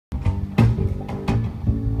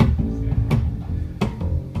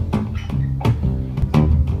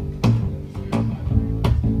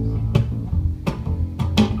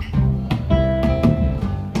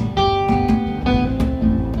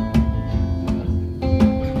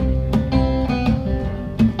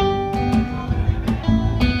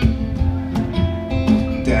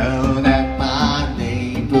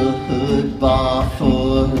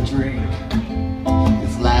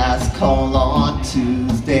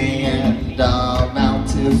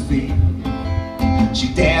his feet.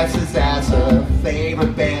 She dances as her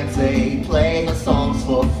favorite bands, they play her songs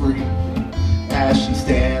for free. As she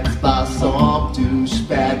stands by some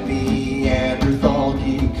douchebag Neanderthal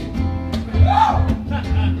geek.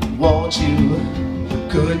 Won't you,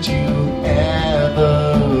 could you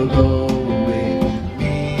ever go with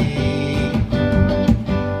me?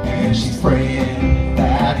 And she's praying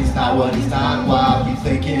that he's not what he's not, while he's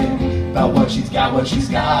thinking about what she's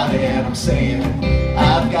got, and I'm saying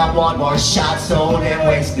I've got one more shot, stoned and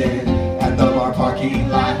wasted at the bar parking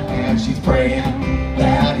lot. And she's praying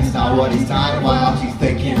that he's not what he's not, while she's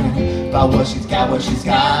thinking about what she's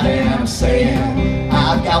got, and I'm saying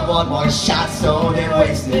I've got one more shot, stoned and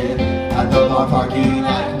wasted at the bar parking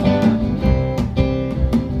lot.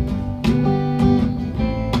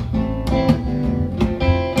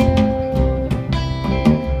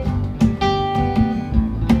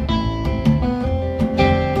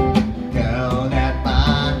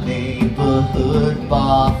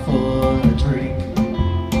 Bar for a drink.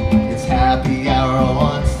 It's happy hour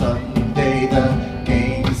on Sunday, the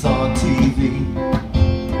game's on TV.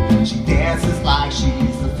 She dances like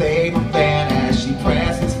she's the favorite band as she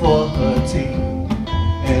presses for her team.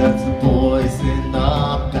 As the boys in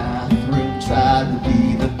the bathroom try to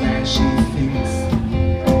be the man she thinks.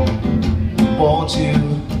 Won't you,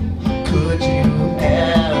 could you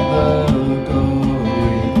ever go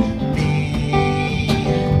with me?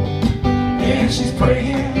 And she's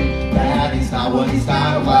praying that he's not what he's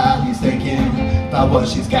not, while he's thinking about what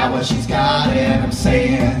she's got, and I'm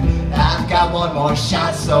saying I've got one more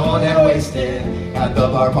shot, stoned and wasted at the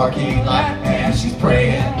bar parking lot. And she's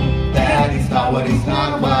praying that he's not what he's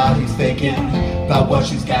not, while he's thinking about what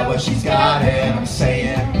she's got, and I'm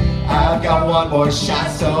saying I've got one more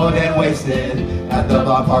shot, stoned and wasted at the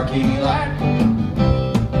bar parking lot.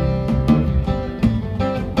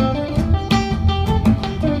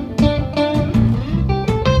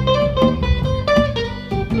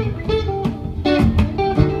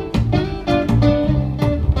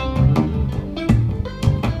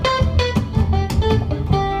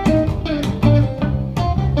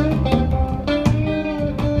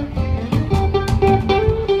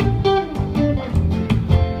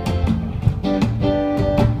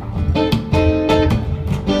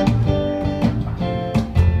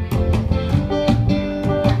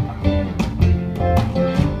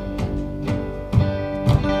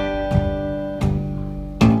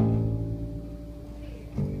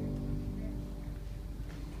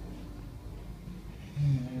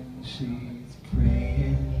 She's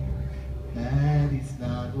praying that he's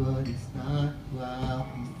not what he's not, while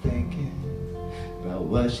he's thinking about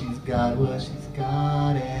what she's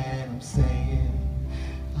got, and I'm saying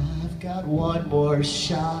I've got one more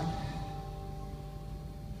shot,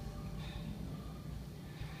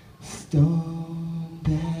 stoned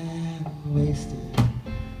and wasted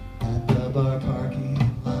at the bar parking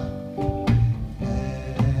lot.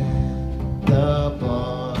 And the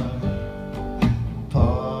bar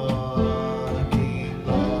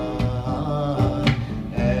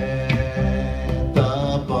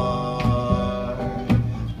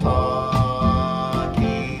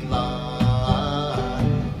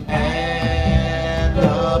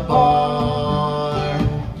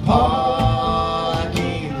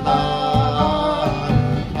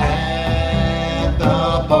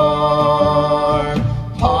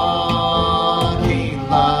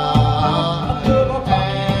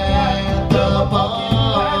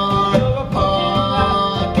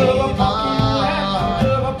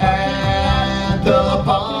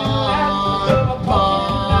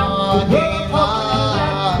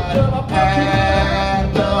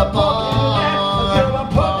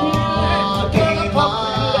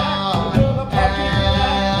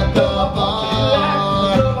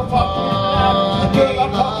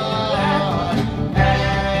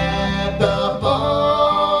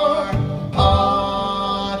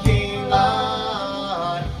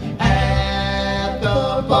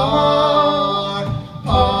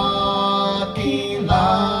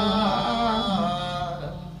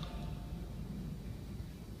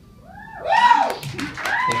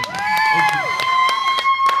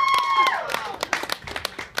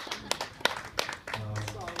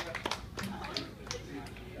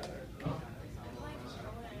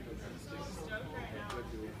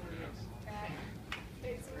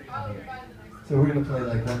So we're gonna play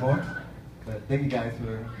like one more. But thank you guys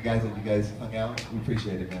for you guys hung out. We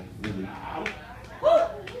appreciate it, man. Really.